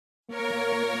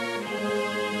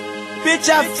bitch,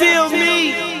 I feel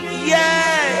me. Yeah.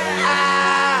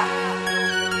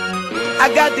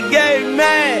 I got the game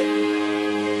mad.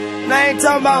 And I ain't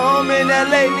talking about home in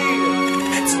LA neither.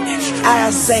 I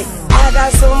say, I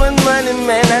got so much money,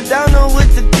 man, I don't know what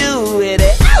to do with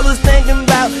it. I was thinking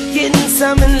about getting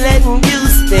some and letting you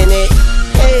spin it.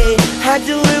 Hey, I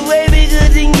do it way bigger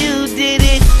than you did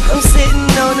it. I'm sitting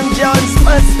on them Jordans,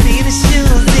 must be the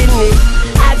shoes in it.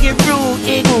 I get rude,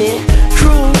 ignorant,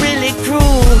 cruel, really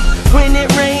cruel. When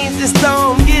it rains, the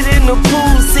storm, get in the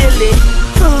pool, silly.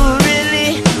 Who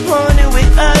really want it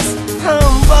with us?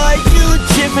 Boy, you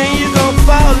trippin', you gon'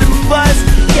 fall and bust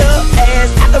your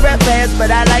ass. I can rap fast, but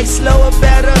I like slower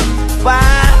better. Why?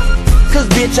 Cause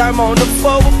bitch, I'm on the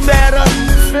forward better.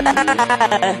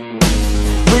 Fly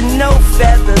with no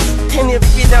feathers. And if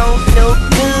you don't know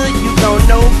good, you gon'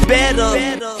 know better.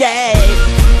 Yeah,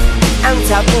 I'm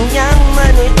talking young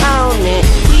money on me.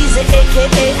 Easy,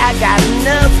 AKA, I got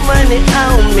enough money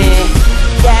on me.